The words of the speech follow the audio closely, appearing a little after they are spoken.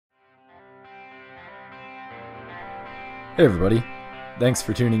Hey everybody, thanks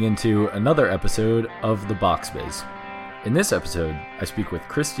for tuning into another episode of The Box Biz. In this episode, I speak with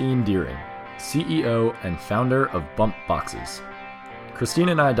Christine Deehring, CEO and founder of Bump Boxes. Christine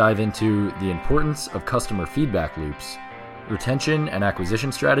and I dive into the importance of customer feedback loops, retention and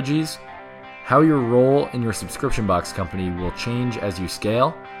acquisition strategies, how your role in your subscription box company will change as you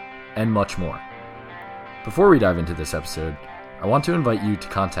scale, and much more. Before we dive into this episode, I want to invite you to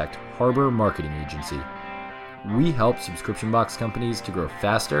contact Harbor Marketing Agency. We help subscription box companies to grow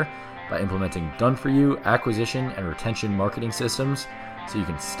faster by implementing done-for-you acquisition and retention marketing systems so you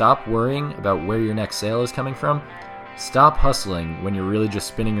can stop worrying about where your next sale is coming from, stop hustling when you're really just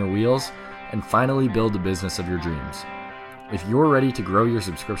spinning your wheels, and finally build the business of your dreams. If you're ready to grow your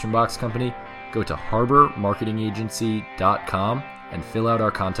subscription box company, go to harbormarketingagency.com and fill out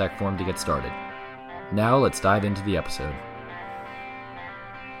our contact form to get started. Now let's dive into the episode.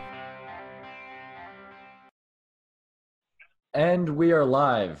 And we are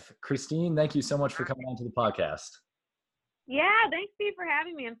live. Christine, thank you so much for coming on to the podcast. Yeah, thanks, Steve, for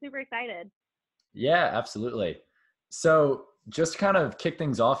having me. I'm super excited. Yeah, absolutely. So just to kind of kick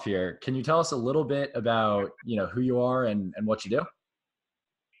things off here, can you tell us a little bit about, who you are and what you do?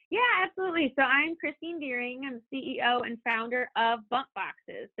 Yeah, absolutely. So I'm Christine Deehring. I'm the CEO and founder of Bump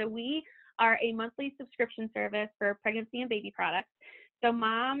Boxes. So we are a monthly subscription service for pregnancy and baby products. So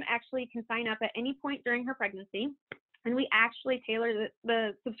mom actually can sign up at any point during her pregnancy, and we actually tailor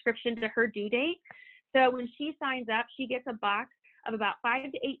the subscription to her due date. So when she signs up, she gets a box of about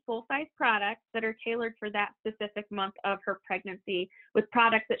 5 to 8 full-size products that are tailored for that specific month of her pregnancy, with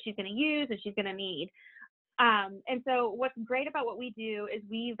products that she's going to use and she's going to need. And so what's great about what we do is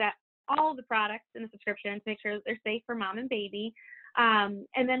we vet all the products in the subscription to make sure that they're safe for mom and baby. And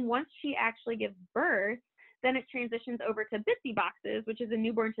then once she actually gives birth, then it transitions over to Bitsy Boxes, which is a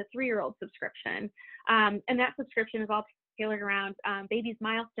newborn to 3-year-old subscription. And that subscription is all tailored around baby's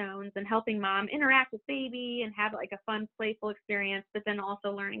milestones and helping mom interact with baby and have like a fun, playful experience, but then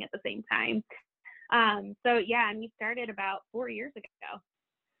also learning at the same time. And we started about 4 years ago.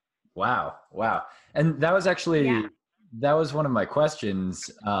 Wow. And that was actually, that was one of my questions.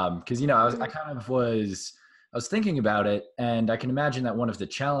 Cause I was thinking about it, and I can imagine that one of the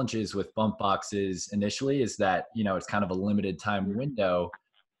challenges with Bump Boxes initially is that, it's kind of a limited time window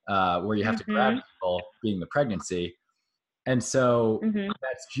where you have to grab people, being the pregnancy. And so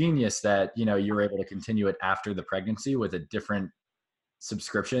that's genius that, you were able to continue it after the pregnancy with a different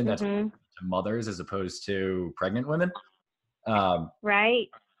subscription that's to mothers as opposed to pregnant women. Right.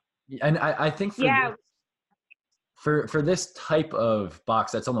 And I think for this type of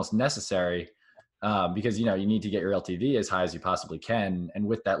box, that's almost necessary because, you need to get your LTV as high as you possibly can. And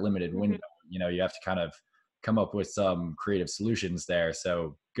with that limited window, you have to kind of come up with some creative solutions there.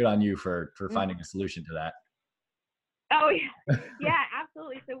 So good on you for finding a solution to that. Oh, yeah. Yeah,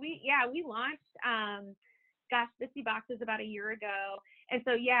 absolutely. So we launched, Bitsy Boxes about a year ago. And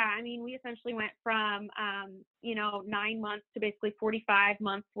so, we essentially went from, 9 months to basically 45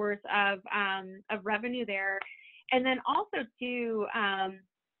 months worth of revenue there. And then also too,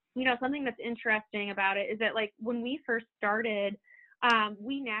 something that's interesting about it is that like when we first started,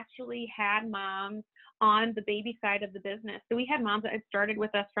 we naturally had moms on the baby side of the business. So we had moms that had started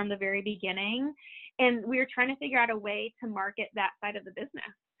with us from the very beginning, and we were trying to figure out a way to market that side of the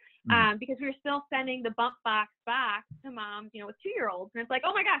business. Because we were still sending the Bump Box to moms, with 2-year-olds. And it's like,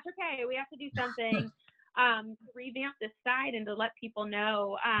 oh my gosh, okay, we have to do something to revamp this side and to let people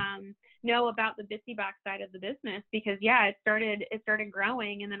know about the Bitsy Box side of the business, because it started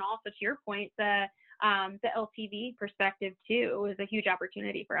growing. And then also to your point, the LTV perspective too is a huge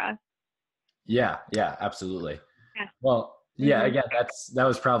opportunity for us. Yeah, absolutely. Yeah. Well, again, that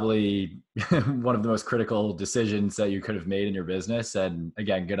was probably one of the most critical decisions that you could have made in your business. And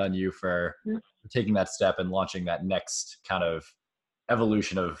again, good on you for taking that step and launching that next kind of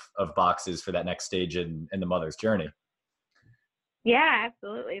evolution of boxes for that next stage in the mother's journey. Yeah,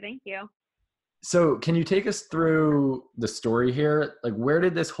 absolutely. Thank you. So can you take us through the story here? Like, where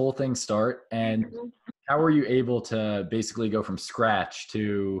did this whole thing start, and how were you able to basically go from scratch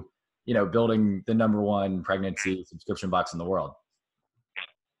to, building the number one pregnancy subscription box in the world?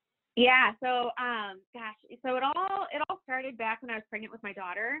 Yeah. So, so it all started back when I was pregnant with my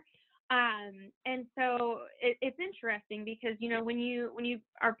daughter. And so it's interesting because, when you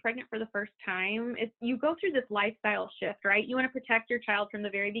are pregnant for the first time, you go through this lifestyle shift, right? You want to protect your child from the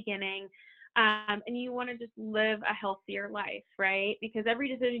very beginning. And you want to just live a healthier life, right? Because every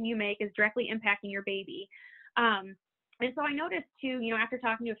decision you make is directly impacting your baby. And so I noticed too, after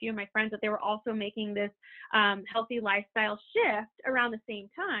talking to a few of my friends, that they were also making this healthy lifestyle shift around the same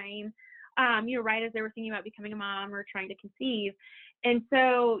time. right as they were thinking about becoming a mom or trying to conceive. And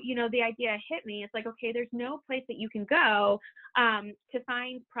so, the idea hit me. It's like, okay, there's no place that you can go to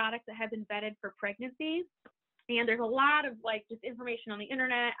find products that have been vetted for pregnancy. And there's a lot of just information on the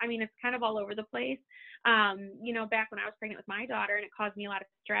internet. I mean, it's kind of all over the place. Back when I was pregnant with my daughter, and it caused me a lot of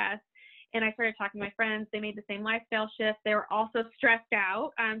stress. And I started talking to my friends. They made the same lifestyle shift. They were also stressed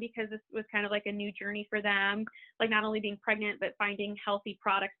out because this was kind of like a new journey for them, like not only being pregnant, but finding healthy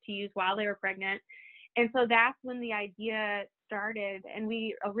products to use while they were pregnant. And so that's when the idea started. And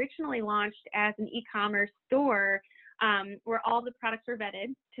we originally launched as an e-commerce store where all the products were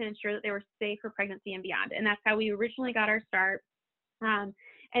vetted to ensure that they were safe for pregnancy and beyond. And that's how we originally got our start.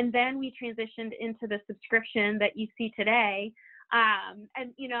 And then we transitioned into the subscription that you see today.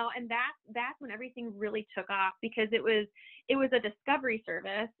 And that's when everything really took off, because it was a discovery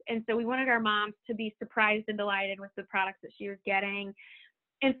service. And so we wanted our moms to be surprised and delighted with the products that she was getting.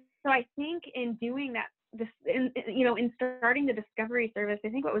 And so I think in doing that, in starting the discovery service, I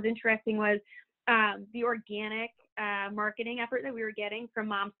think what was interesting was the organic marketing effort that we were getting from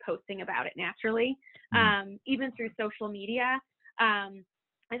moms posting about it naturally, even through social media.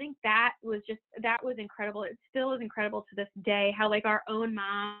 I think that was incredible. It still is incredible to this day how our own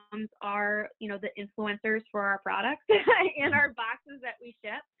moms are, the influencers for our products and our boxes that we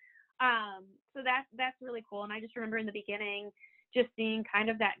ship. So that's really cool. And I just remember in the beginning just seeing kind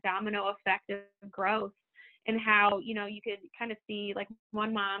of that domino effect of growth, and how, you could kind of see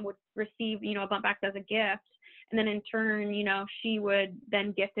one mom would receive, a bump box as a gift. And then in turn, she would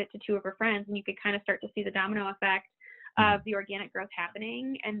then gift it to two of her friends, and you could kind of start to see the domino effect of the organic growth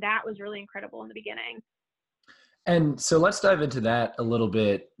happening. And that was really incredible in the beginning. And so let's dive into that a little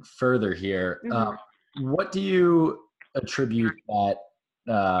bit further here. What do you attribute that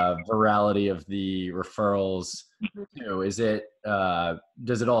virality of the referrals to? Is it,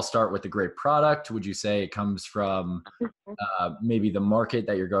 does it all start with a great product? Would you say it comes from maybe the market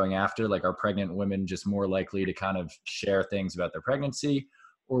that you're going after? Like, are pregnant women just more likely to kind of share things about their pregnancy?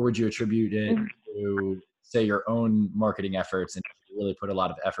 Or would you attribute it to, say, your own marketing efforts and really put a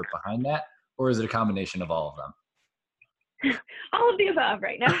lot of effort behind that? Or is it a combination of all of them? All of the above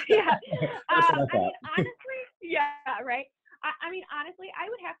right now. Yeah. Honestly, yeah, right. Honestly, I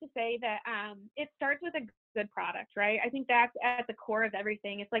would have to say that it starts with a good product, right? I think that's at the core of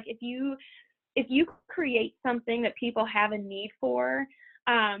everything. It's like if you create something that people have a need for,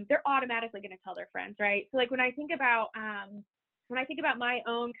 they're automatically going to tell their friends, right? So when I think about my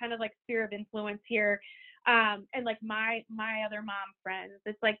own kind of sphere of influence here, and my other mom friends,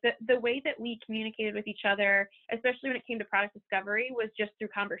 it's the way that we communicated with each other, especially when it came to product discovery, was just through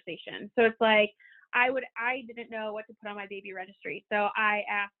conversation. So it's I didn't know what to put on my baby registry, so I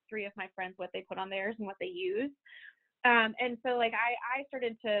asked 3 of my friends what they put on theirs and what they used. And so I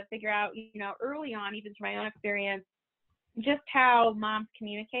started to figure out, early on, even through my own experience, just how moms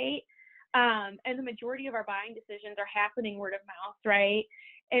communicate. And the majority of our buying decisions are happening word of mouth, right?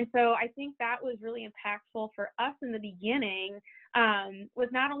 And so I think that was really impactful for us in the beginning, was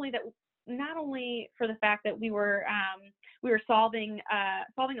not only for the fact that we were solving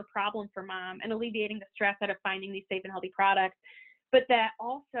a problem for mom and alleviating the stress out of finding these safe and healthy products, but that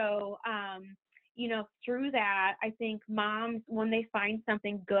also, through that, I think moms, when they find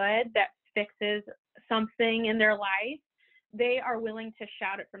something good that fixes something in their life, they are willing to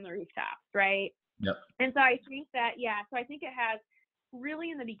shout it from the rooftops, right? Yep. And so I think that, so I think it has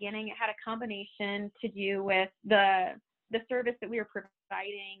really, in the beginning, it had a combination to do with the service that we were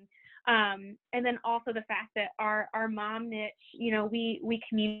providing. And then also the fact that our mom niche, we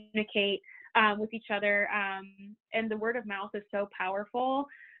communicate with each other, and the word of mouth is so powerful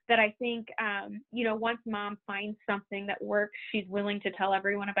that I think, once mom finds something that works, she's willing to tell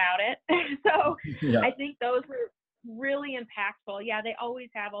everyone about it. So yeah. I think those were really impactful. Yeah, they always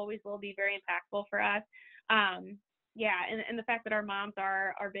have, always will be very impactful for us. And the fact that our moms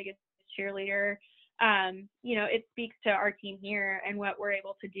are our biggest cheerleader, it speaks to our team here and what we're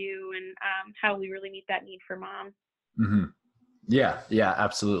able to do, and how we really meet that need for moms. Mm-hmm. Yeah,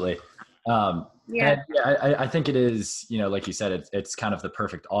 absolutely. I think it is, like you said, it's kind of the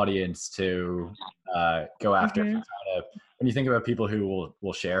perfect audience to go after. When you think about people who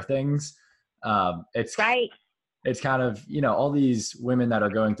will share things, it's right. It's kind of, all these women that are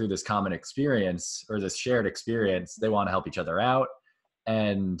going through this common experience or this shared experience, they want to help each other out.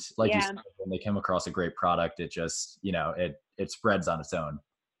 And like you said, when they come across a great product, it just, it spreads on its own.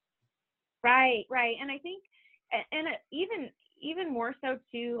 Right. And I think, and even more so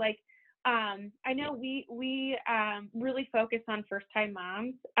too, I know we really focus on first time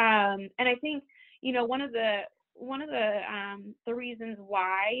moms. And I think, one of the the reasons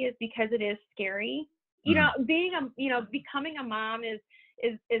why is because it is scary. Becoming a mom is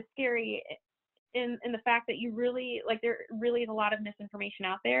scary in the fact that you really, like, there really is a lot of misinformation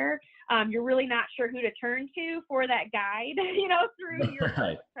out there. You're really not sure who to turn to for that guide, through your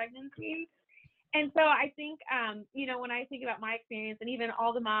Right. pregnancy. And so I think, when I think about my experience and even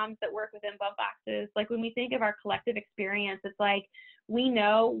all the moms that work within Bump Boxes, like when we think of our collective experience, it's like we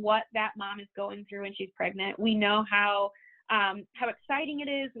know what that mom is going through when she's pregnant. We know how exciting it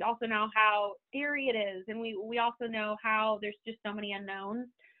is. We also know how scary it is. And we also know how there's just so many unknowns.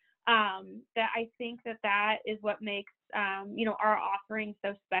 That I think that is what makes, our offering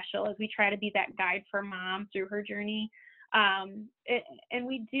so special, as we try to be that guide for mom through her journey. And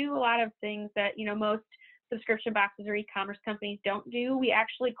we do a lot of things that, most subscription boxes or e-commerce companies don't do. We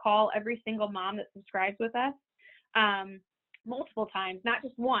actually call every single mom that subscribes with us, multiple times, not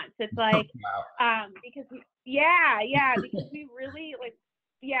just once. It's like, Wow. because because we really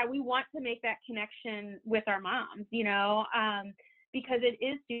we want to make that connection with our moms, because it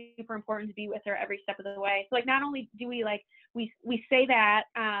is super important to be with her every step of the way. So, like, not only do we we say that,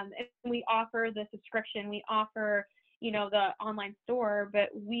 and we offer the subscription, we offer, the online store, but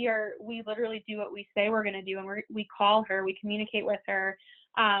we literally do what we say we're going to do, and we call her, we communicate with her.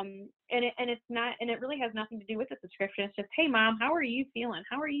 And it really has nothing to do with the subscription. It's just, hey mom, how are you feeling?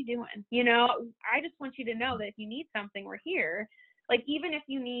 How are you doing? I just want you to know that if you need something, we're here. Like, even if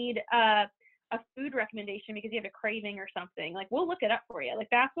you need a food recommendation because you have a craving or something, like, we'll look it up for you. Like,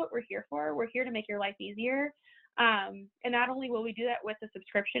 that's what we're here for. We're here to make your life easier. And not only will we do that with the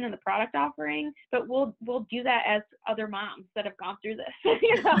subscription and the product offering, but we'll do that as other moms that have gone through this,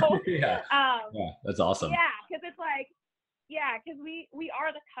 Yeah. That's awesome. Yeah. Cause it's like, cause we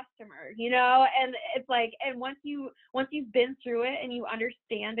are the customer, and it's like, and once you've been through it and you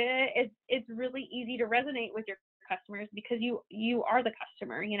understand it, it's really easy to resonate with your customers because you are the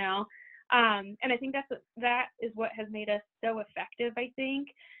customer, and I think that is what has made us so effective, I think,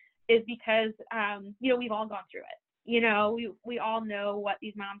 is because, we've all gone through it. We all know what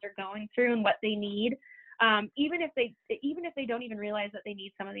these moms are going through and what they need. Even if they don't even realize that they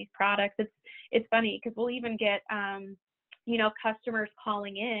need some of these products, it's funny because we'll even get, customers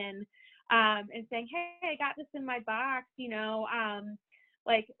calling in, and saying, hey, I got this in my box,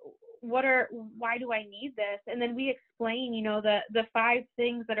 like, why do I need this? And then we explain, the 5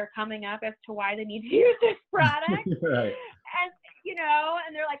 things that are coming up as to why they need to use this product. Right.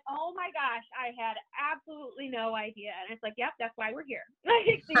 And they're like, oh my gosh, I had absolutely no idea. And it's like, yep, that's why we're here.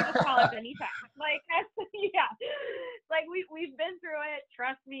 Like, so you just call us anytime. Like, like we've been through it.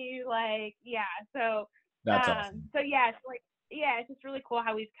 Trust me. Like, yeah. So, That's awesome. So it's just really cool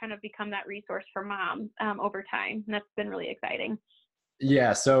how we've kind of become that resource for moms, over time. And that's been really exciting.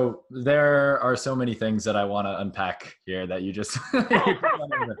 Yeah, so there are so many things that I want to unpack here that you just I get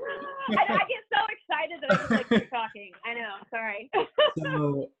so excited that I just keep talking. I know. Sorry.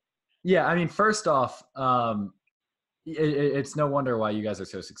 So, yeah, I mean, first off, it's no wonder why you guys are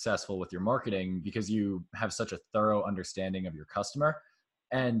so successful with your marketing, because you have such a thorough understanding of your customer,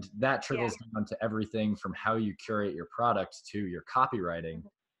 and that trickles down to everything from how you curate your product to your copywriting.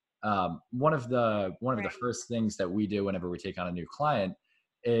 One of the first things that we do whenever we take on a new client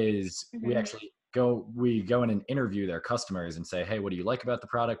is we actually go in and interview their customers and say, hey, what do you like about the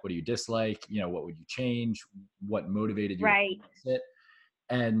product? What do you dislike? What would you change? What motivated you to purchase it?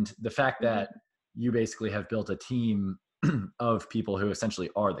 And the fact that you basically have built a team of people who essentially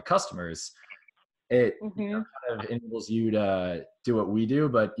are the customers, it kind of enables you to do what we do,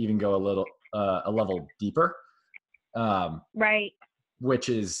 but even go a level deeper. Which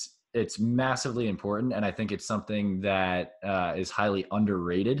it's massively important. And I think it's something that is highly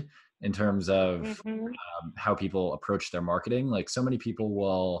underrated in terms of how people approach their marketing. Like, so many people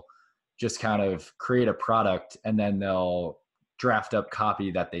will just kind of create a product and then they'll draft up copy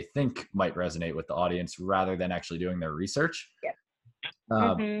that they think might resonate with the audience rather than actually doing their research.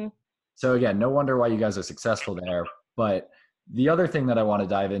 So again, no wonder why you guys are successful there. But the other thing that I want to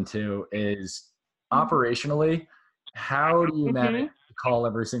dive into is operationally, how do you manage to call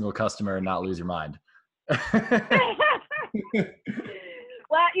every single customer and not lose your mind?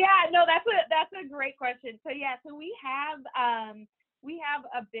 Well, yeah, no, that's a great question. So we have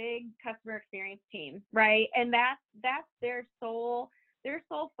a big customer experience team, right? And that's their sole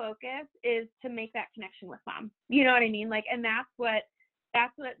focus is to make that connection with mom. You know what I mean? Like, and that's what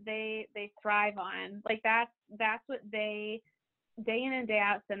they thrive on. Like, that's what they day in and day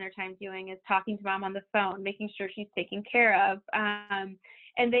out spend their time doing, is talking to mom on the phone, making sure she's taken care of. And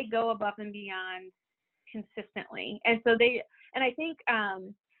they go above and beyond consistently. And so I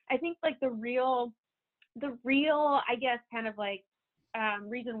think like the real the real, I guess, kind of like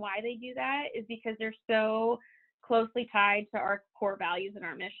reason why they do that is because they're so closely tied to our core values and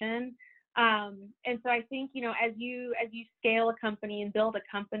our mission. And so I think, as you scale a company and build a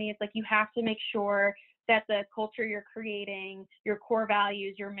company, it's like you have to make sure that the culture you're creating, your core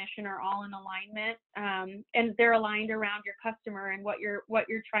values, your mission are all in alignment, and they're aligned around your customer and what you're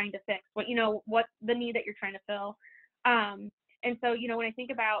trying to fix, what the need that you're trying to fill. And so, when I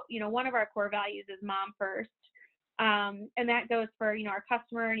think about, one of our core values is mom first. And that goes for, our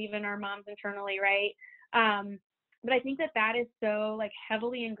customer and even our moms internally, right? But I think that is so like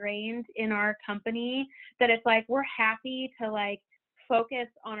heavily ingrained in our company that it's like, we're happy to like focus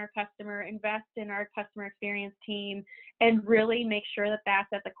on our customer, invest in our customer experience team, and really make sure that that's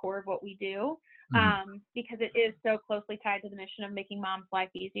at the core of what we do. Because it is so closely tied to the mission of making mom's life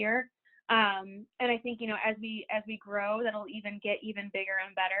easier. And I think, as we grow, that'll even get even bigger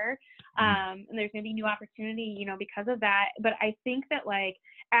and better. And there's going to be new opportunity, because of that. But I think that like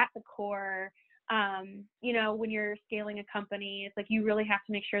at the core, when you're scaling a company, it's like you really have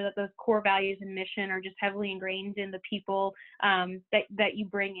to make sure that those core values and mission are just heavily ingrained in the people that you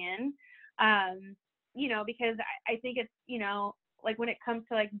bring in. Because I think it's, like when it comes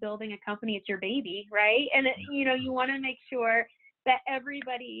to like building a company, it's your baby, right? And you want to make sure that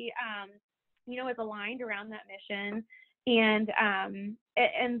everybody, is aligned around that mission. And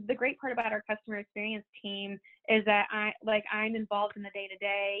the great part about our customer experience team is that I'm involved in the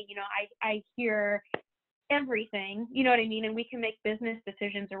day-to-day. I hear everything, you know what I mean? And we can make business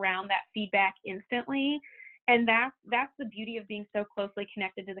decisions around that feedback instantly. And that's the beauty of being so closely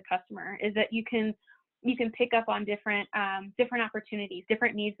connected to the customer, is that you can pick up on different opportunities,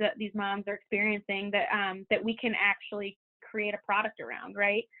 different needs that these moms are experiencing that we can actually create a product around,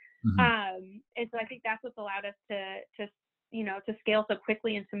 right? And so I think that's what's allowed us to scale so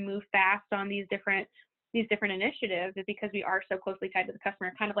quickly and to move fast on these different initiatives, is because we are so closely tied to the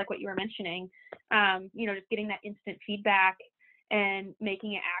customer, kind of like what you were mentioning, just getting that instant feedback and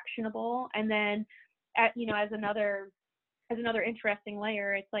making it actionable. And then, as another interesting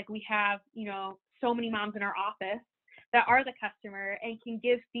layer, it's like we have, so many moms in our office that are the customer and can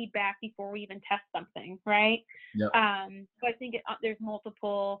give feedback before we even test something, right? Yep. So I think there's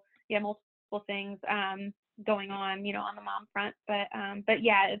multiple things going on, on the mom front. But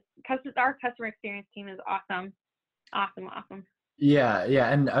yeah, our customer experience team is awesome. Yeah,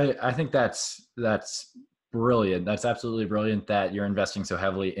 and I think that's brilliant. That's absolutely brilliant that you're investing so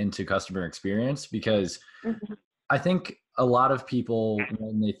heavily into customer experience, because I think a lot of people,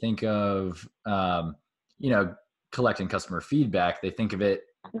 when they think of collecting customer feedback, they think of it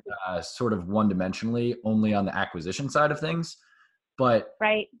sort of one-dimensionally, only on the acquisition side of things. But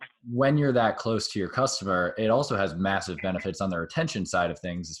right, when you're that close to your customer, it also has massive benefits on the retention side of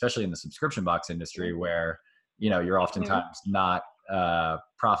things, especially in the subscription box industry, where you're oftentimes not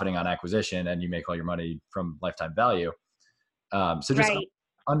profiting on acquisition and you make all your money from lifetime value. So just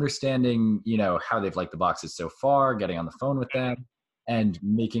understanding, how they've liked the boxes so far, getting on the phone with them, and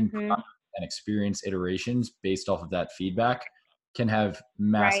making product and experience iterations based off of that feedback can have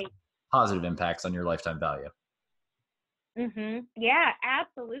massive positive impacts on your lifetime value. Yeah,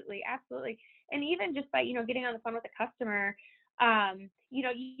 absolutely. And even just by, getting on the phone with a customer,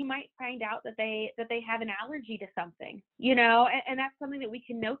 you might find out that they have an allergy to something, and that's something that we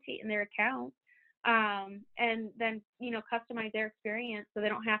can notate in their account, and then, customize their experience so they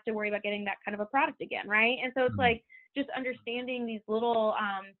don't have to worry about getting that kind of a product again. Right. And so it's like just understanding these little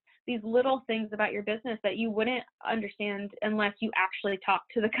things about your business that you wouldn't understand unless you actually talk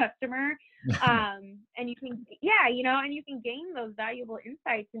to the customer. And you can, and you can gain those valuable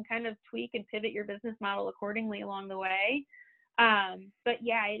insights and kind of tweak and pivot your business model accordingly along the way. But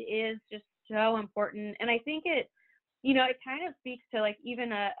yeah, it is just so important. And I think it kind of speaks to like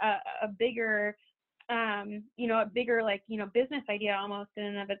even a bigger, like, business idea almost in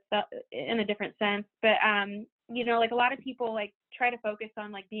and of itself, in a different sense. But, like a lot of people like try to focus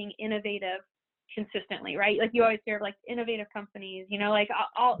on like being innovative consistently, right? Like you always hear of like innovative companies, like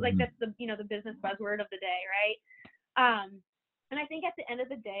all like that's the, the business buzzword of the day, right? And I think at the end of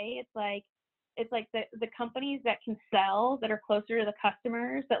the day, it's like the companies that can sell, that are closer to the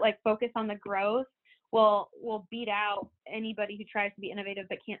customers, that like focus on the growth will beat out anybody who tries to be innovative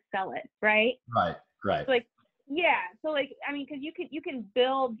but can't sell it, right? Right. So like, yeah. So like, I mean, because you can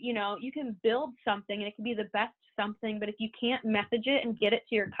build, you can build something and it can be the best something, but if you can't message it and get it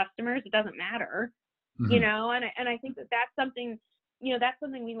to your customers, it doesn't matter, and I think that's something, that's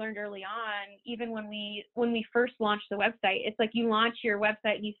something we learned early on. Even when we first launched the website, it's like you launch your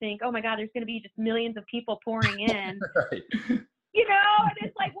website and you think, oh my God, there's going to be just millions of people pouring in. Right. and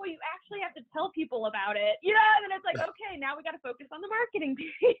it's like, well, you actually have to tell people about it, and then it's like, okay, now we got to focus on the marketing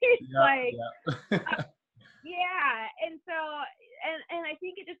piece. Like, Yeah. yeah. And so, and I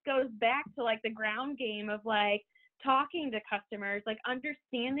think it just goes back to like the ground game of like talking to customers, like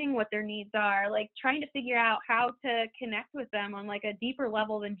understanding what their needs are, like trying to figure out how to connect with them on like a deeper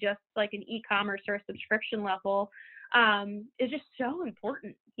level than just like an e-commerce or a subscription level, is just so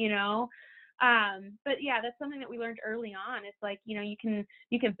important, but yeah, that's something that we learned early on. It's like, you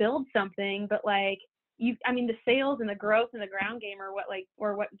can build something, but like the sales and the growth and the ground game are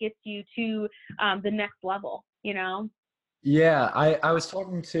what gets you to the next level, Yeah, I was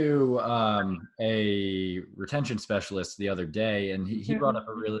talking to a retention specialist the other day, and he brought up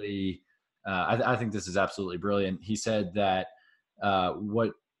a Mhm. really, I think this is absolutely brilliant. He said that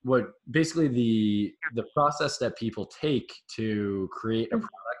what basically the process that people take to create a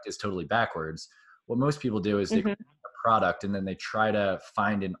product is totally backwards. What most people do is they create Mhm. a product and then they try to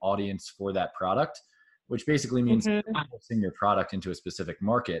find an audience for that product, which basically means Mhm. forcing your product into a specific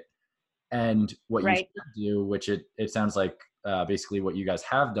market. And what you should Right. do, which it sounds like basically what you guys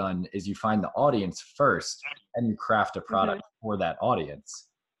have done, is you find the audience first and you craft a Mhm. product for that audience.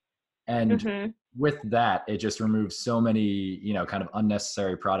 And Mhm. with that, it just removes so many, kind of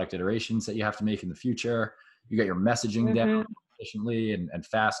unnecessary product iterations that you have to make in the future. You get your messaging down Mhm. efficiently and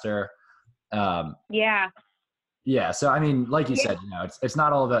faster. Um, Yeah. yeah. So, I mean, like you Yeah. said, it's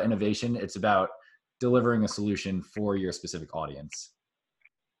not all about innovation. It's about delivering a solution for your specific audience.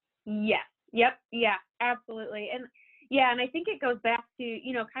 Yes. Yep. Yeah. Absolutely. And yeah, and I think it goes back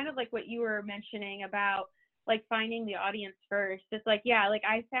to, kind of like what you were mentioning about like finding the audience first. It's like, yeah, like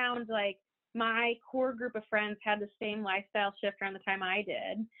I found like my core group of friends had the same lifestyle shift around the time I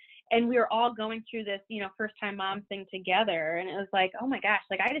did. And we were all going through this, first time mom thing together. And it was like, oh my gosh,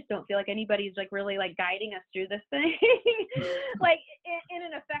 like I just don't feel like anybody's like really like guiding us through this thing, like in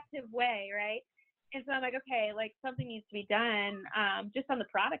an effective way. Right. And so I'm like, okay, like something needs to be done, just on the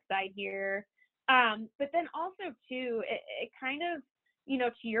product side here. But then also too, it kind of,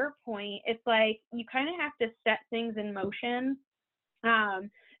 to your point, it's like you kind of have to set things in motion.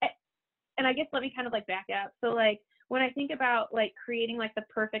 Um, and I guess let me kind of like back up. So like when I think about like creating like the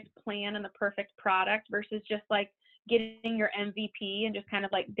perfect plan and the perfect product versus just like getting your MVP and just kind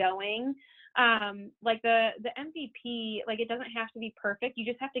of like going, like the MVP, like it doesn't have to be perfect. You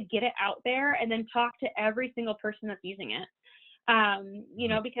just have to get it out there and then talk to every single person that's using it.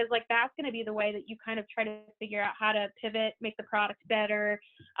 Because like that's going to be the way that you kind of try to figure out how to pivot, make the product better,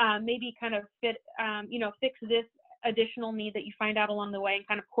 maybe kind of fix this additional need that you find out along the way and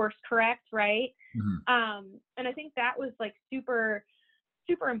kind of course correct, right? Mhm. And I think that was like super,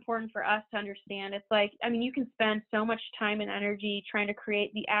 super important for us to understand. It's like, you can spend so much time and energy trying to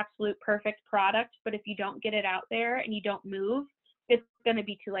create the absolute perfect product, but if you don't get it out there and you don't move, it's going to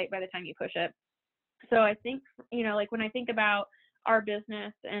be too late by the time you push it. So I think, like when I think about our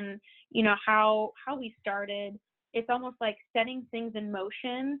business and, how we started, it's almost like setting things in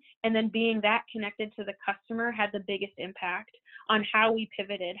motion and then being that connected to the customer had the biggest impact on how we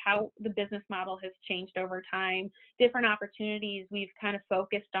pivoted, how the business model has changed over time, different opportunities we've kind of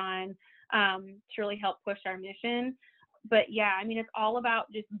focused on, to really help push our mission. But yeah, it's all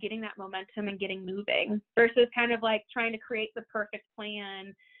about just getting that momentum and getting moving versus kind of like trying to create the perfect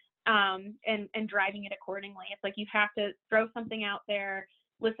plan, and driving it accordingly. It's like you have to throw something out there,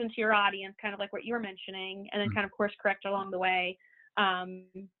 listen to your audience, kind of like what you were mentioning, and then kind of course correct along the way.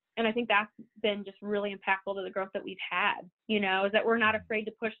 And I think that's been just really impactful to the growth that we've had, is that we're not afraid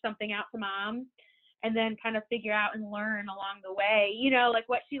to push something out to mom and then kind of figure out and learn along the way, like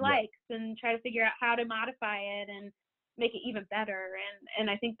what she Yeah. likes and try to figure out how to modify it and make it even better. And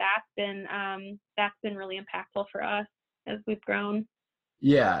I think that's been really impactful for us as we've grown.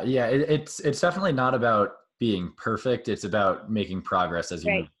 Yeah, yeah. It's definitely not about being perfect. It's about making progress as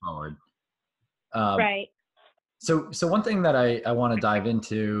you Right. move forward. Um, Right. so one thing that I want to dive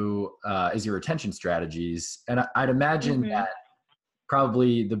into is your retention strategies, and I'd imagine Mhm. that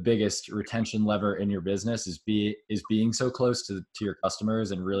probably the biggest retention lever in your business is being so close to your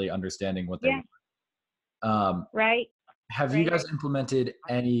customers and really understanding what they Yeah. want. Um, Right. have you Right. guys implemented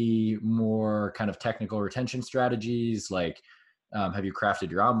any more kind of technical retention strategies? Like, have you crafted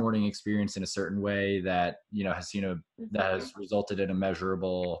your onboarding experience in a certain way that that Mhm. has resulted in a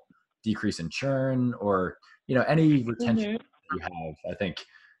measurable decrease in churn, or any retention Mhm. that you have? I think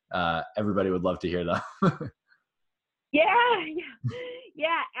everybody would love to hear them. Yeah. Yeah.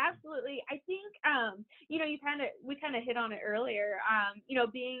 Yeah. Absolutely. I think we kind of hit on it earlier.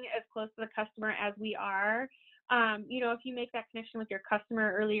 Being as close to the customer as we are. If you make that connection with your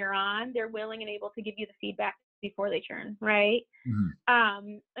customer earlier on, they're willing and able to give you the feedback before they churn, right?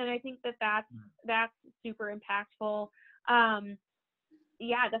 Mm-hmm. And I think that's super impactful.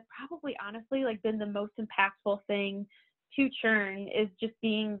 Yeah, that's probably honestly like been the most impactful thing to churn, is just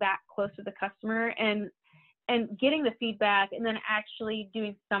being that close to the customer and getting the feedback, and then actually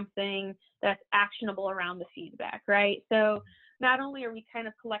doing something that's actionable around the feedback, right? So not only are we kind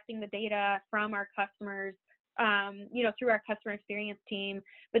of collecting the data from our customers, through our customer experience team,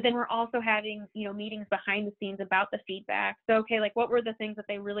 but then we're also having, meetings behind the scenes about the feedback. So, okay, like what were the things that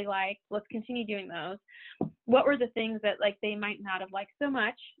they really liked? Let's continue doing those. What were the things that like they might not have liked so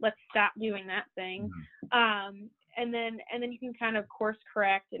much? Let's stop doing that thing. And then you can kind of course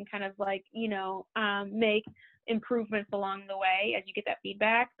correct and kind of like, make improvements along the way as you get that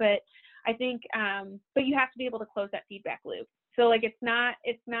feedback. But I think, but you have to be able to close that feedback loop. So like, it's not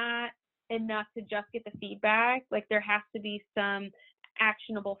enough to just get the feedback. Like there has to be some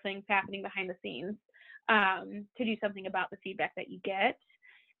actionable things happening behind the scenes, to do something about the feedback that you get.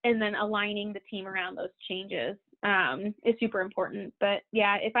 And then aligning the team around those changes is super important. But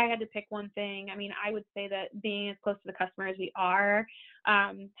yeah, if I had to pick one thing, I mean, I would say that being as close to the customer as we are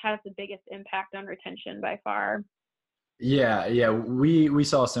has the biggest impact on retention by far. Yeah. We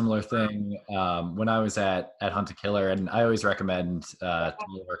saw a similar thing when I was at Hunt to Killer, and I always recommend to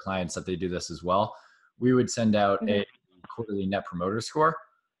all of our clients that they do this as well. We would send out a quarterly net promoter score,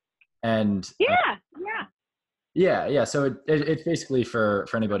 and yeah. So it's basically for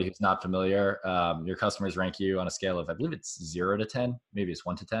anybody who's not familiar. Your customers rank you on a scale of, I believe it's 0 to 10, maybe it's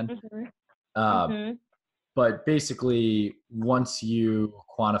 1 to 10. But basically, once you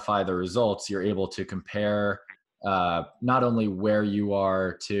quantify the results, you're able to compare not only where you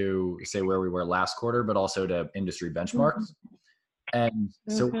are to say where we were last quarter, but also to industry benchmarks. And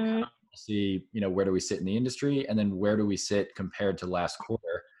so we see, where do we sit in the industry, and then where do we sit compared to last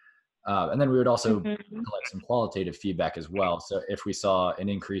quarter. And then we would also collect some qualitative feedback as well. So if we saw an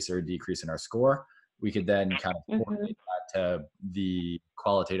increase or a decrease in our score, we could then kind of correlate that to the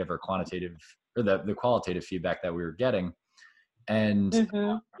qualitative or quantitative, or the qualitative feedback that we were getting, and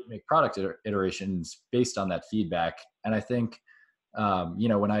make product iterations based on that feedback. And I think,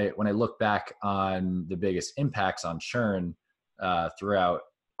 when I look back on the biggest impacts on churn throughout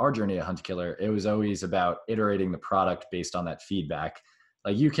our journey at Hunt to Killer, it was always about iterating the product based on that feedback.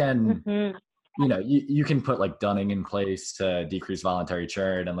 Like you can, you can put like dunning in place to decrease voluntary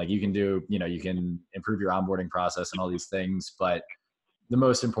churn, and like you can do, you can improve your onboarding process and all these things. But the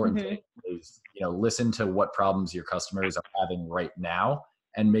most important thing is, listen to what problems your customers are having right now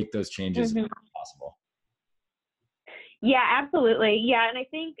and make those changes if possible. Yeah, absolutely. Yeah. And I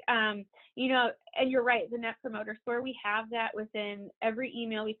think, and you're right, the Net Promoter Score, we have that within every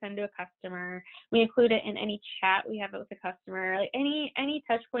email we send to a customer. We include it in any chat we have with the customer. Like any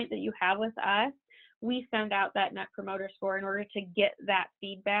touch point that you have with us, we send out that Net Promoter Score in order to get that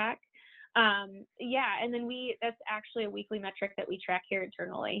feedback. And then that's actually a weekly metric that we track here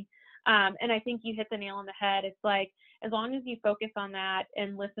internally. And I think you hit the nail on the head. It's like, as long as you focus on that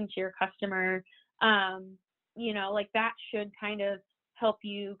and listen to your customer, like that should kind of help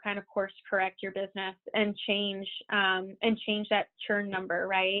you kind of course correct your business and change that churn number,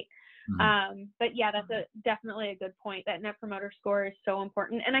 right? But yeah, that's definitely a good point. That Net Promoter Score is so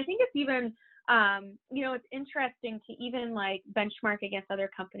important. And I think it's even, it's interesting to even like benchmark against other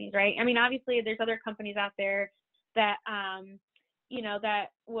companies, right? I mean, obviously there's other companies out there that, that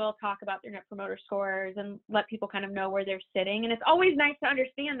will talk about their Net Promoter Scores and let people kind of know where they're sitting. And it's always nice to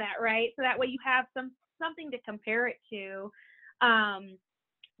understand that, right? So that way you have something to compare it to.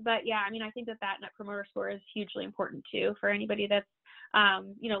 But yeah, I mean, I think that Net Promoter Score is hugely important too for anybody that's,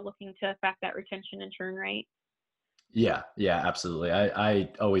 looking to affect that retention and churn rate. Yeah, absolutely. I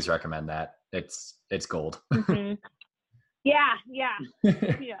always recommend that. It's gold. Yeah.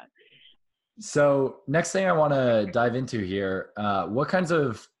 So next thing I want to dive into here, what kinds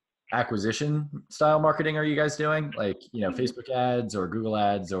of acquisition style marketing are you guys doing? Like, Facebook ads or Google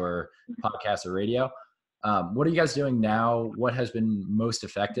ads or podcasts or radio? What are you guys doing now? What has been most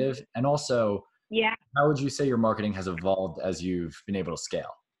effective? And also, how would you say your marketing has evolved as you've been able to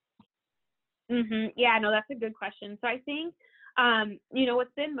scale? Yeah, no, that's a good question. So I think,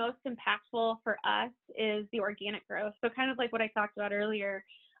 what's been most impactful for us is the organic growth. So kind of like what I talked about earlier,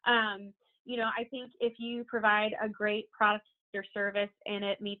 I think if you provide a great product or service and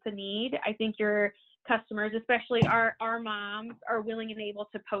it meets a need, I think your customers, especially our moms, are willing and able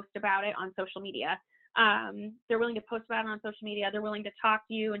to post about it on social media. They're willing to post about it on social media. They're willing to talk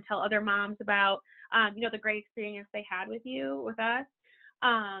to you and tell other moms about, the great experience they had with us.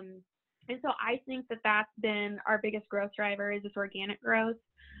 And so I think that that's been our biggest growth driver, is this organic growth,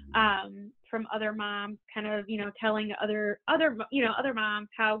 from other moms, kind of, telling other moms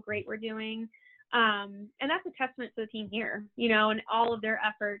how great we're doing. And that's a testament to the team here, and all of their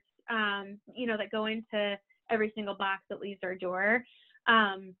efforts, that go into every single box that leaves our door.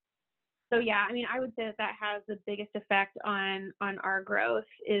 So yeah, I mean, I would say that has the biggest effect on our growth,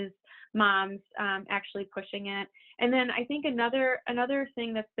 is moms actually pushing it. And then I think another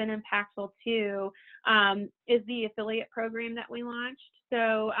thing that's been impactful too, is the affiliate program that we launched.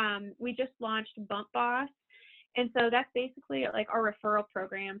 So we just launched Bump Boss, and so that's basically like our referral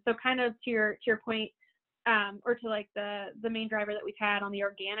program. So kind of to your point, or to like the main driver that we've had on the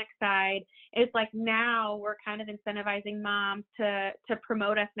organic side, it's like now we're kind of incentivizing moms to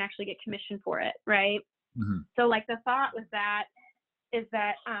promote us and actually get commission for it, right? Mm-hmm. So like the thought with that is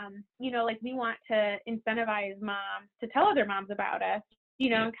that, like we want to incentivize moms to tell other moms about us,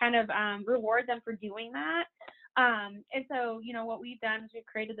 and kind of reward them for doing that. And so, what we've done is we've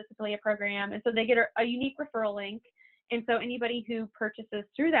created this affiliate program, and so they get a unique referral link. And so anybody who purchases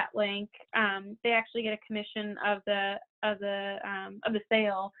through that link, they actually get a commission of the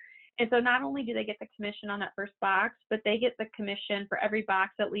sale. And so not only do they get the commission on that first box, but they get the commission for every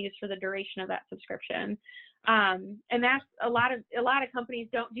box that leaves for the duration of that subscription. And that's a lot of companies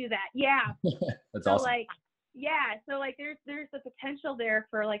don't do that. Yeah. That's so awesome. So there's the potential there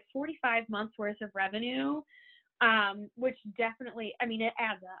for like 45 months worth of revenue, which definitely, I mean, it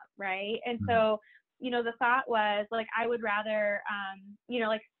adds up, right? And so, the thought was like, I would rather,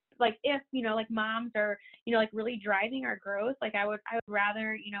 if, like moms are, like really driving our growth, like I would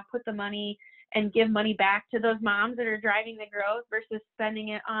rather, put the money and give money back to those moms that are driving the growth versus spending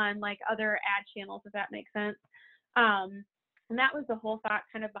it on like other ad channels, if that makes sense. And that was the whole thought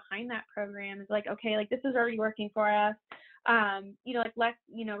kind of behind that program, is like, okay, like this is already working for us. Like let's,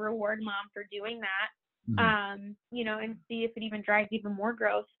 reward mom for doing that, and see if it even drives even more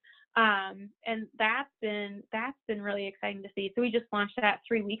growth. And that's been really exciting to see. So we just launched that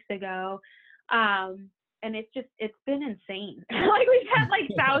 3 weeks ago. And it's been insane. Like we've had like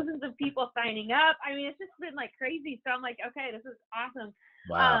thousands of people signing up. I mean, it's just been like crazy. So I'm like, okay, this is awesome.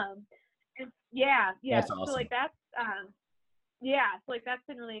 Wow. And yeah. That's awesome. So like that's, so like that's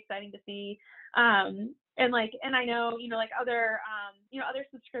been really exciting to see. And I know, like other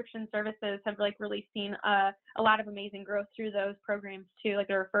subscription services have like really seen a lot of amazing growth through those programs too, like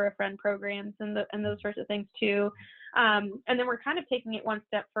the refer a friend programs and those sorts of things too. And then we're kind of taking it one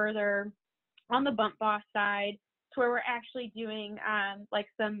step further on the Bump Boss side, to where we're actually doing like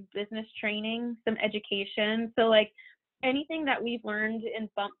some business training, some education. So like anything that we've learned in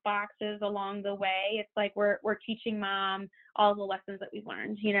Bump Boxes along the way, it's like we're teaching mom all the lessons that we've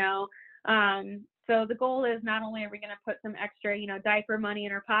learned, So the goal is not only are we going to put some extra, diaper money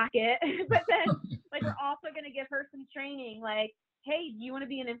in her pocket, but then like we're also going to give her some training, like, hey, do you want to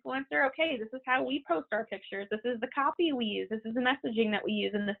be an influencer? Okay, this is how we post our pictures. This is the copy we use. This is the messaging that we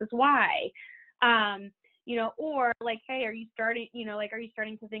use, and this is why. Or like, hey, are you starting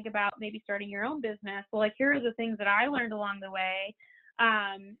to think about maybe starting your own business? Well, like, here are the things that I learned along the way,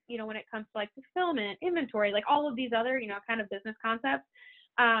 when it comes to like fulfillment, inventory, like all of these other, kind of business concepts.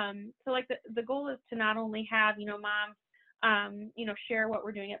 So like the goal is to not only have, moms, share what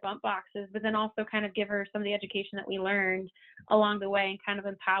we're doing at Bump Boxes, but then also kind of give her some of the education that we learned along the way and kind of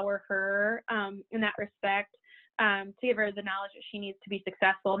empower her, in that respect. To give her the knowledge that she needs to be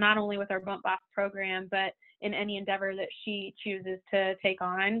successful, not only with our Bump Box program, but in any endeavor that she chooses to take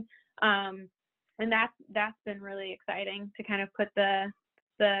on. And that's been really exciting to kind of put the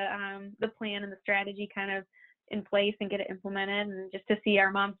plan and the strategy kind of in place and get it implemented, and just to see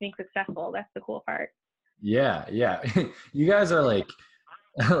our moms being successful. That's the cool part. Yeah. You guys are like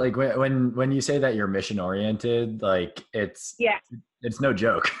like when you say that you're mission oriented, like it's no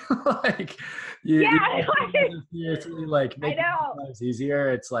joke. Like you seriously like make it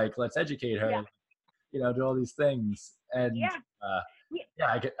easier. It's like, let's educate her, do all these things. And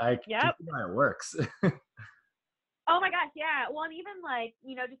I can see how it works. Oh my gosh, yeah. Well, and even like,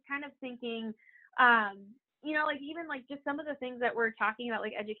 just kind of thinking, like even like just some of the things that we're talking about,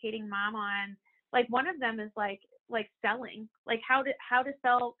 like educating mom on, like one of them is like selling, like how to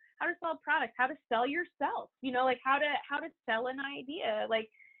sell products, how to sell yourself, like how to sell an idea, like,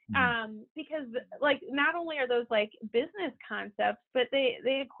 because like not only are those like business concepts, but they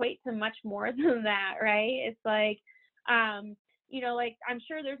equate to much more than that, right? It's like, like I'm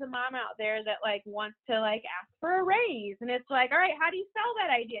sure there's a mom out there that like wants to like ask for a raise, and it's like, all right, how do you sell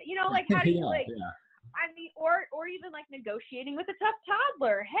that idea? Like how do you I mean, or even like negotiating with a tough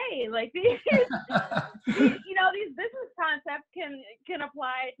toddler. Hey, like these, these business concepts can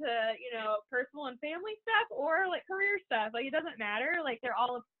apply to, personal and family stuff or like career stuff. Like it doesn't matter. Like they're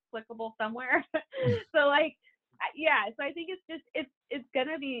all applicable somewhere. So like, yeah. So I think it's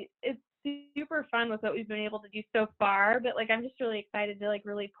gonna be super fun with what we've been able to do so far. But like I'm just really excited to like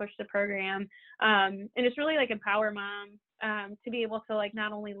really push the program, and just really like empower moms. To be able to like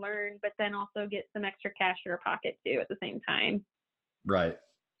not only learn, but then also get some extra cash in her pocket too at the same time. Right.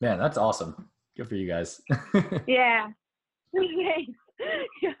 Man, that's awesome. Good for you guys. Yeah. Thanks.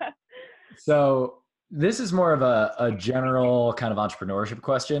 Yeah. So this is more of a general kind of entrepreneurship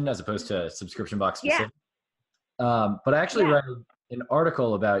question as opposed to subscription box Yeah. specific. But I actually Yeah. read an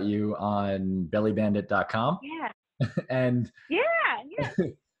article about you on bellybandit.com. Yeah. And Yeah.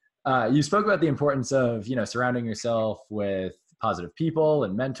 Yeah. you spoke about the importance of, surrounding yourself with positive people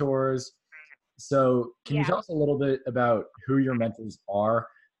and mentors. So can you Yeah. tell us a little bit about who your mentors are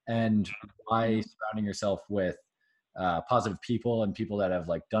and why Mhm. surrounding yourself with positive people and people that have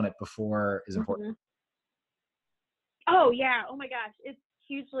like done it before is important? Mhm. Oh yeah. Oh my gosh. It's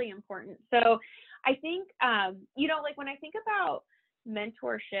hugely important. So I think, like when I think about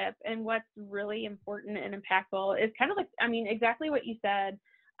mentorship and what's really important and impactful is kind of like, I mean, exactly what you said.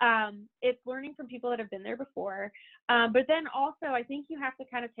 It's learning from people that have been there before. But then also I think you have to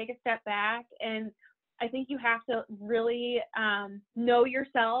kind of take a step back, and I think you have to really know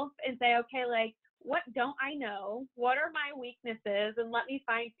yourself and say, okay, like what don't I know? What are my weaknesses? And let me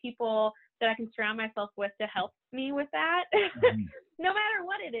find people that I can surround myself with to help me with that, Mhm. no matter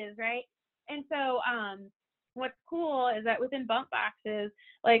what it is, right? And so, what's cool is that within Bump Boxes,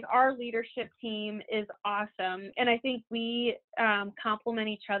 like our leadership team is awesome, and I think we complement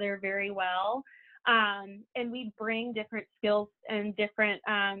each other very well. And we bring different skills and different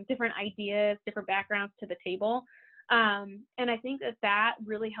ideas, different backgrounds to the table. And I think that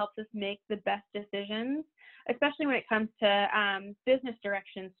really helps us make the best decisions, especially when it comes to business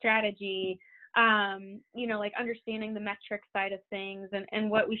direction, strategy, like understanding the metric side of things and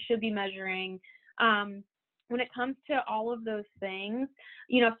what we should be measuring. When it comes to all of those things,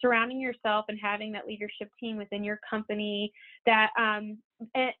 surrounding yourself and having that leadership team within your company that, and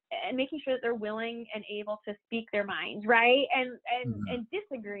making sure that they're willing and able to speak their minds, right? And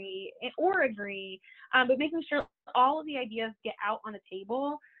disagree or agree, but making sure all of the ideas get out on the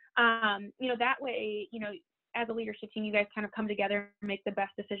table. That way, as a leadership team, you guys kind of come together and make the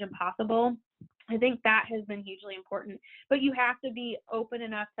best decision possible. I think that has been hugely important, but you have to be open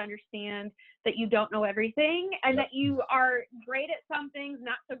enough to understand that you don't know everything and that you are great at some things,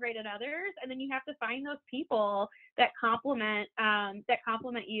 not so great at others. And then you have to find those people that complement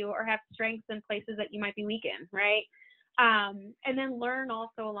you or have strengths in places that you might be weak in. Right. And then learn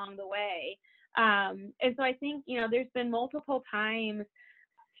also along the way. And so I think, there's been multiple times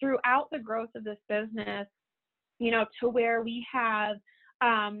throughout the growth of this business, to where we have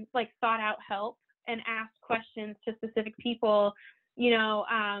like sought out help and asked questions to specific people,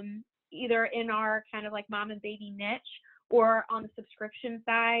 either in our kind of like mom and baby niche or on the subscription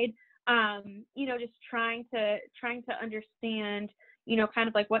side, just trying to understand, kind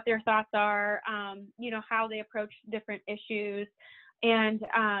of like what their thoughts are, how they approach different issues, and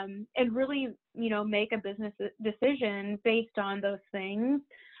really, make a business decision based on those things.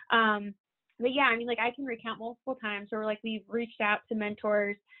 But yeah, I mean, like I can recount multiple times where like we've reached out to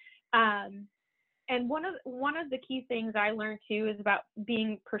mentors. And one of the key things I learned too is about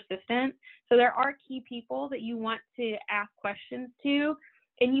being persistent. So there are key people that you want to ask questions to,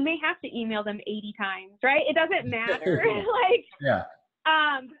 and you may have to email them 80 times, right? It doesn't matter. Like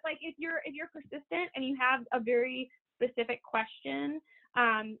if you're persistent and you have a very specific question,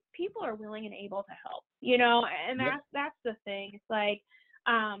 people are willing and able to help, and that's the thing. It's like,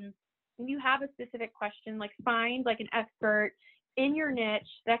 when you have a specific question, like find like an expert in your niche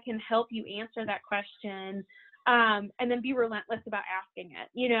that can help you answer that question, and then be relentless about asking it,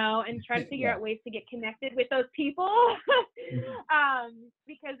 and try to figure out ways to get connected with those people,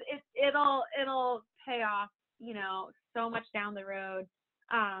 because it'll pay off, so much down the road.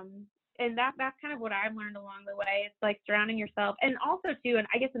 And that's kind of what I've learned along the way. It's like surrounding yourself, and also too, and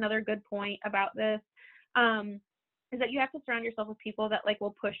I guess another good point about this, is that you have to surround yourself with people that like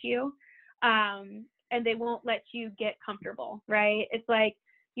will push you, and they won't let you get comfortable, right? It's like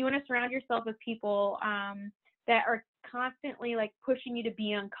you want to surround yourself with people that are constantly like pushing you to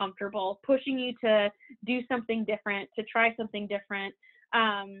be uncomfortable, pushing you to do something different, to try something different.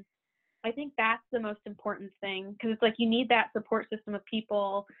 I think that's the most important thing, because it's like you need that support system of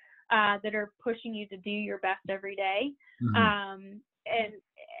people that are pushing you to do your best every day.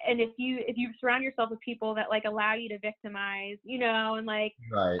 and if you surround yourself with people that like allow you to victimize, you know, and like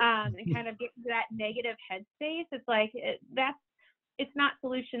Right. and kind of get to that negative headspace, it's like it's not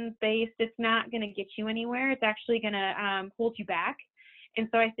solutions based. It's not going to get you anywhere. It's actually going to hold you back. And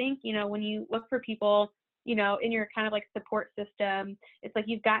so I think, you know, when you look for people, you know, in your kind of like support system, it's like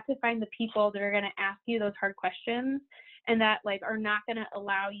you've got to find the people that are going to ask you those hard questions and that like are not going to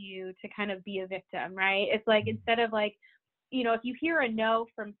allow you to kind of be a victim, right? It's like instead of like, you know, if you hear a no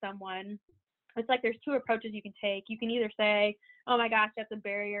from someone, it's like there's two approaches you can take. You can either say, oh my gosh, that's a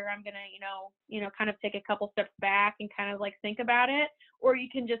barrier, I'm gonna, you know, kind of take a couple steps back and kind of like think about it, or you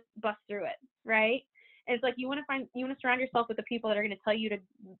can just bust through it, right? And it's like you want to surround yourself with the people that are going to tell you to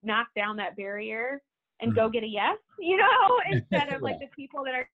knock down that barrier and go get a yes, you know, instead of like the people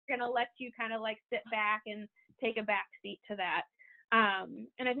that are going to let you kind of like sit back and take a back seat to that.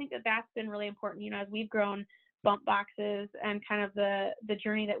 And I think that that's been really important, you know, as we've grown Bump Boxes and kind of the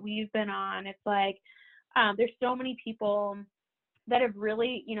journey that we've been on. It's like there's so many people that have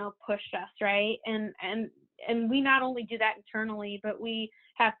really, you know, pushed us, right? And we not only do that internally, but we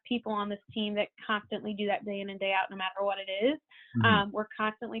have people on this team that constantly do that day in and day out, no matter what it is. We're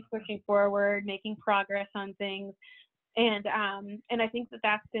constantly pushing forward, making progress on things. And I think that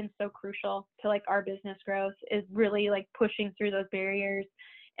that's been so crucial to like our business growth, is really like pushing through those barriers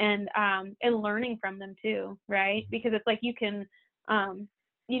and learning from them too, right? Because it's like you can,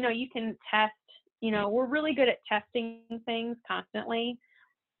 you know, you can test, you know, we're really good at testing things constantly.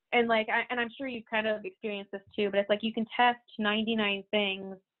 And like, I'm sure you've kind of experienced this too, but it's like you can test 99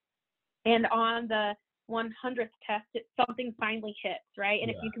 things, and on the 100th test, something finally hits, right?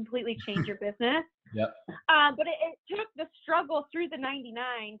 And if you completely change your business. But it took the struggle through the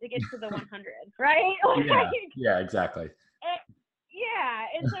 99 to get to the 100, right? Yeah, exactly.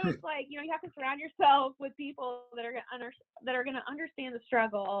 And so it's like, you know, you have to surround yourself with people that are going to understand the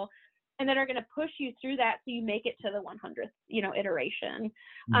struggle and that are going to push you through that so you make it to the 100th, you know, iteration.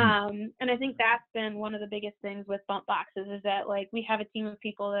 And I think that's been one of the biggest things with Bump Boxes, is that like we have a team of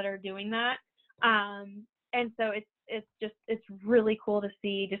people that are doing that. And so it's really cool to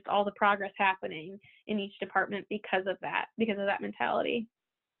see just all the progress happening in each department because of that mentality.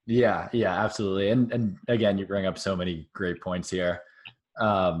 Yeah, absolutely. And again, you bring up so many great points here.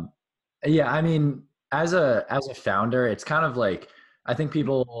 Yeah, I mean, as a founder, it's kind of like, I think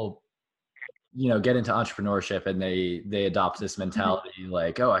people, you know, get into entrepreneurship and they adopt this mentality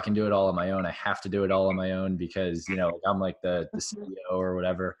like, oh, I can do it all on my own. I have to do it all on my own because, you know, I'm like the CEO or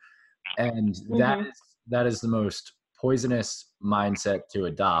whatever. And that is the most poisonous mindset to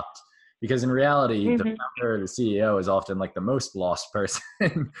adopt, because in reality, the founder or the CEO is often like the most lost person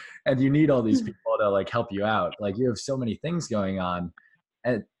and you need all these people to like help you out. Like you have so many things going on,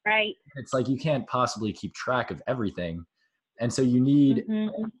 and it's like you can't possibly keep track of everything. And so you need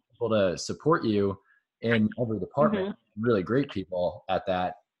people to support you in every department, really great people at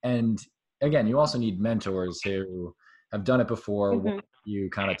that. And again, you also need mentors who have done it before.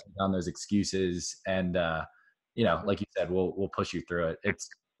 You kind of take on those excuses and, you know, like you said, we'll push you through it.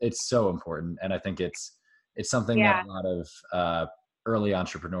 It's so important. And I think it's something that a lot of early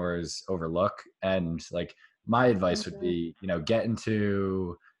entrepreneurs overlook. And like my advice would be, you know, get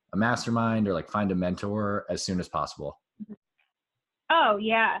into a mastermind or like find a mentor as soon as possible. Oh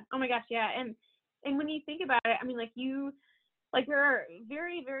yeah. Oh my gosh. Yeah. And when you think about it, I mean, like there are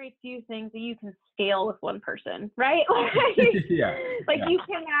very, very few things that you can scale with one person, right? You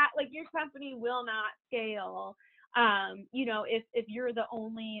cannot, like your company will not scale, you know, if you're the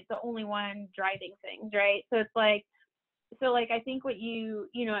only one driving things, right? So it's like, I think what you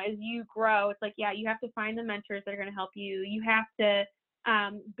know, as you grow, it's like, yeah, you have to find the mentors that are going to help you. You have to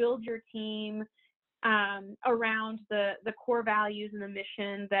build your team around the core values and the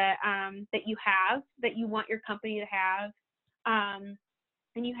mission that you want your company to have.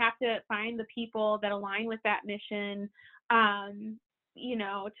 And you have to find the people that align with that mission, you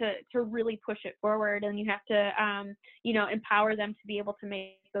know, to really push it forward. And you have to, you know, empower them to be able to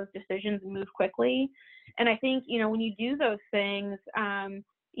make those decisions and move quickly. And I think, you know, when you do those things,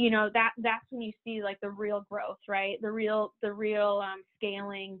 you know, that's when you see like the real growth, right? The real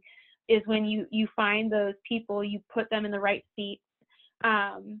scaling is when you find those people, you put them in the right seats,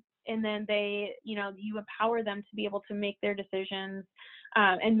 and then they, you know, you empower them to be able to make their decisions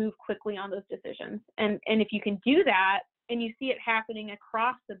and move quickly on those decisions. And if you can do that and you see it happening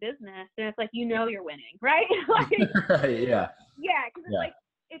across the business, then it's like, you know, you're winning, right? Yeah. Because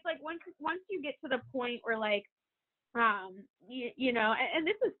it's like once you get to the point where like, you know, and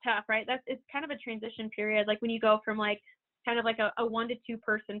this is tough, right? It's kind of a transition period. Like when you go from like kind of like a 1 to 2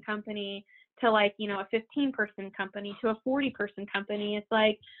 person company to like, you know, a 15-person company to a 40-person company. It's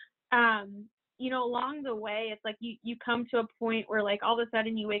like, you know, along the way, it's like you come to a point where like all of a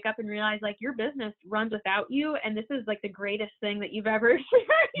sudden you wake up and realize like your business runs without you, and this is like the greatest thing that you've ever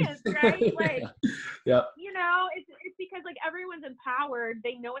experienced, right? Like, yeah. you know, it's because like everyone's empowered,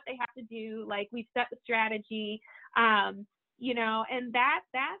 they know what they have to do, like we've set the strategy, you know, and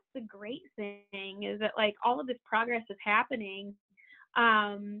that's the great thing, is that like all of this progress is happening,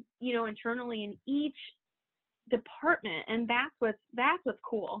 you know, internally in each department, and that's what's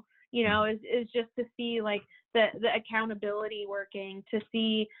cool, you know, is just to see like the accountability working, to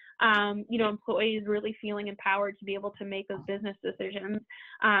see, you know, employees really feeling empowered to be able to make those business decisions,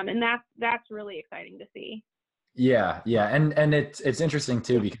 and that's really exciting to see. Yeah, yeah, and it's interesting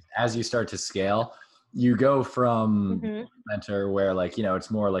too, because as you start to scale, you go from mentor where like, you know, it's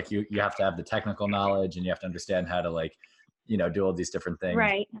more like you have to have the technical knowledge and you have to understand how to like, you know, do all these different things,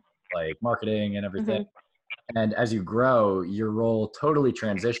 right, like marketing and everything. And as you grow, your role totally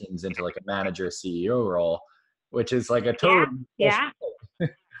transitions into like a manager CEO role, which is like a total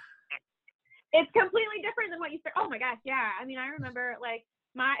it's completely different than what you said. Oh my gosh, yeah. I mean, I remember like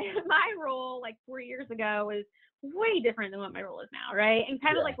my role like 4 years ago was way different than what my role is now, right? And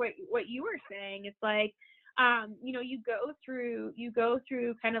kind of like what you were saying, it's like, you know, you go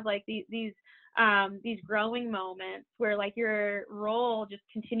through kind of like these growing moments where like your role just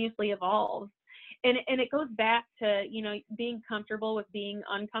continuously evolves. And it goes back to, you know, being comfortable with being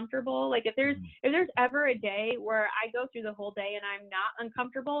uncomfortable. Like if there's ever a day where I go through the whole day and I'm not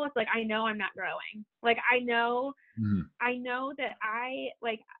uncomfortable, it's like I know I'm not growing. Like I know that I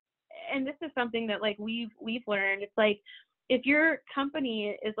like, and this is something that like we've learned. It's like if your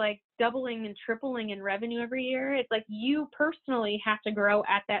company is like doubling and tripling in revenue every year, it's like you personally have to grow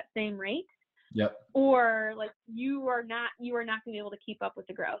at that same rate. Yep. Or like you are not going to be able to keep up with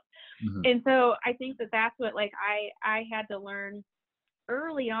the growth. And so I think that that's what like I had to learn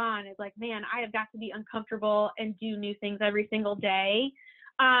early on, is like, man, I have got to be uncomfortable and do new things every single day,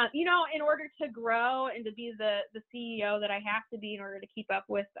 you know, in order to grow and to be the CEO that I have to be in order to keep up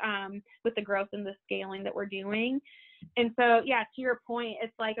with the growth and the scaling that we're doing. And so, yeah, to your point,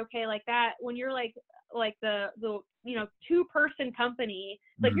 it's like, okay, like that, when you're like the you know, 2-person company,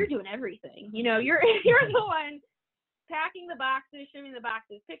 like you're doing everything, you know, you're the one packing the boxes, shipping the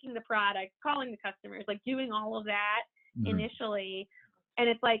boxes, picking the product, calling the customers, like doing all of that initially. And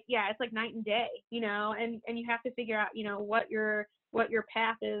it's like, yeah, it's like night and day, you know, and you have to figure out, you know, what your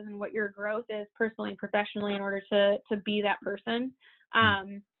path is and what your growth is personally and professionally in order to be that person.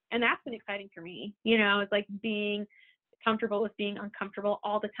 And that's been exciting for me, you know, it's like being comfortable with being uncomfortable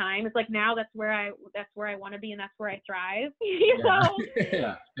all the time. It's like now that's where I want to be, and that's where I thrive. You know?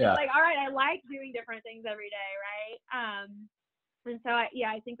 Yeah. It's like, all right, I like doing different things every day, right? And so I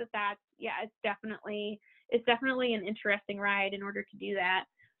think that's it's definitely an interesting ride in order to do that.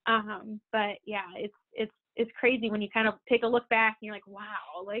 But yeah, it's crazy when you kind of take a look back and you're like,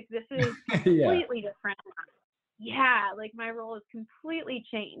 wow, like this is completely different. Yeah, like my role has completely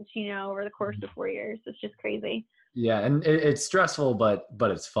changed, you know, over the course of 4 years. It's just crazy. Yeah, and it's stressful, but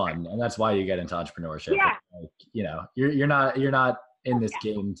it's fun, and that's why you get into entrepreneurship. Yeah, like, you know, you're not in this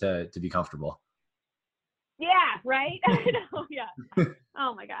game to be comfortable. Yeah, right. I know. Yeah.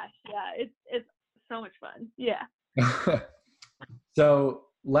 Oh my gosh. Yeah, it's so much fun. Yeah. So,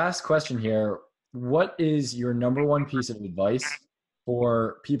 last question here: what is your number one piece of advice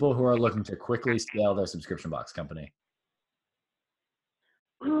for people who are looking to quickly scale their subscription box company?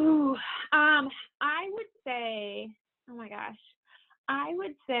 Ooh, I would say, oh my gosh, I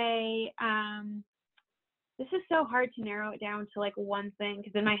would say, this is so hard to narrow it down to like one thing,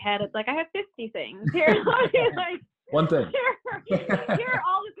 because in my head it's like I have 50 things here. Like one thing. Here are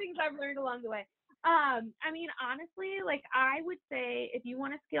all the things I've learned along the way. I mean, honestly, like I would say if you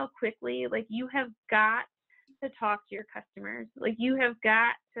want to scale quickly, like you have got to talk to your customers. Like you have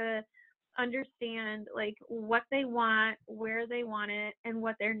got to understand like what they want, where they want it, and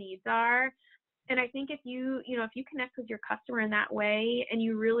what their needs are. And I think if you connect with your customer in that way and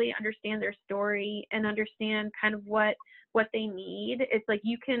you really understand their story and understand kind of what they need, it's like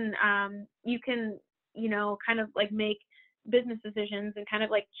you can you know, kind of like make business decisions and kind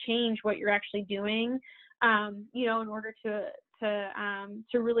of like change what you're actually doing, you know, in order to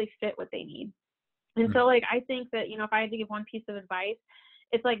really fit what they need. And so like I think that, you know, if I had to give one piece of advice,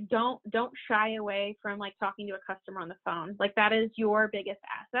 it's like don't shy away from like talking to a customer on the phone. Like that is your biggest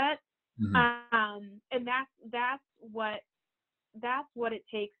asset. And that's what it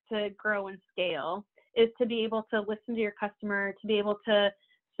takes to grow and scale, is to be able to listen to your customer, to be able to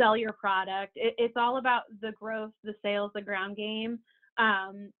sell your product. It's all about the growth, the sales, the ground game.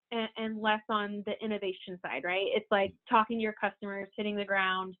 and less on the innovation side, right? It's like talking to your customers, hitting the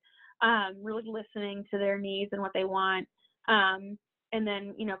ground, really listening to their needs and what they want, and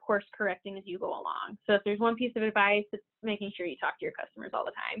then, course correcting as you go along. So if there's one piece of advice, it's making sure you talk to your customers all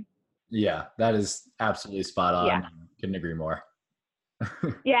the time. Yeah, that is absolutely spot on. Yeah. Couldn't agree more.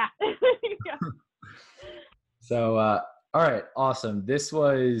 Yeah. Yeah. So, all right, awesome. This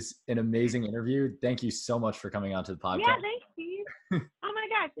was an amazing interview. Thank you so much for coming on to the podcast. Yeah, thanks, Steve. Oh my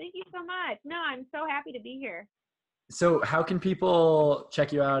gosh, thank you so much. No, I'm so happy to be here. So how can people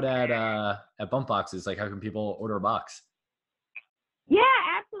check you out at Bump Boxes? Like, how can people order a box? Yeah,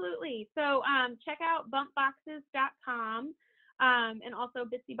 absolutely. So check out bumpboxes.com and also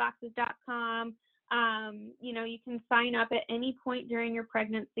bitsyboxes.com. You can sign up at any point during your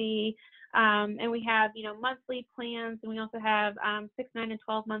pregnancy. And we have, monthly plans, and we also have 6, 9, and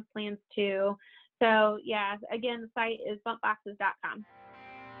 12 month plans too. So yeah, again, the site is bumpboxes.com.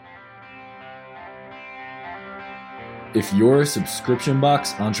 If you're a subscription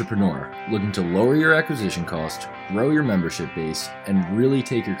box entrepreneur looking to lower your acquisition cost, grow your membership base, and really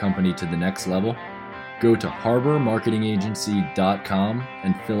take your company to the next level, go to harbormarketingagency.com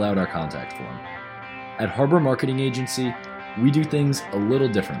and fill out our contact form. At Harbor Marketing Agency, we do things a little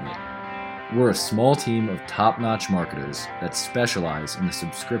differently. We're a small team of top-notch marketers that specialize in the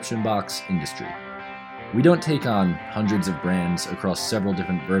subscription box industry. We don't take on hundreds of brands across several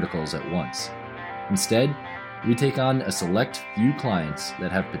different verticals at once. Instead, we take on a select few clients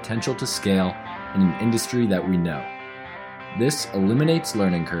that have potential to scale in an industry that we know. This eliminates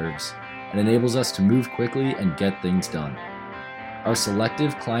learning curves and enables us to move quickly and get things done. Our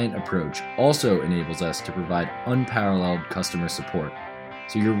selective client approach also enables us to provide unparalleled customer support,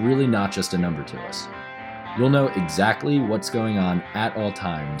 so you're really not just a number to us. You'll know exactly what's going on at all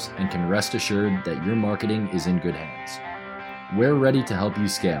times and can rest assured that your marketing is in good hands. We're ready to help you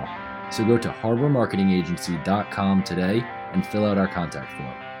scale, so go to harbormarketingagency.com today and fill out our contact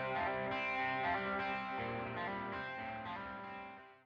form.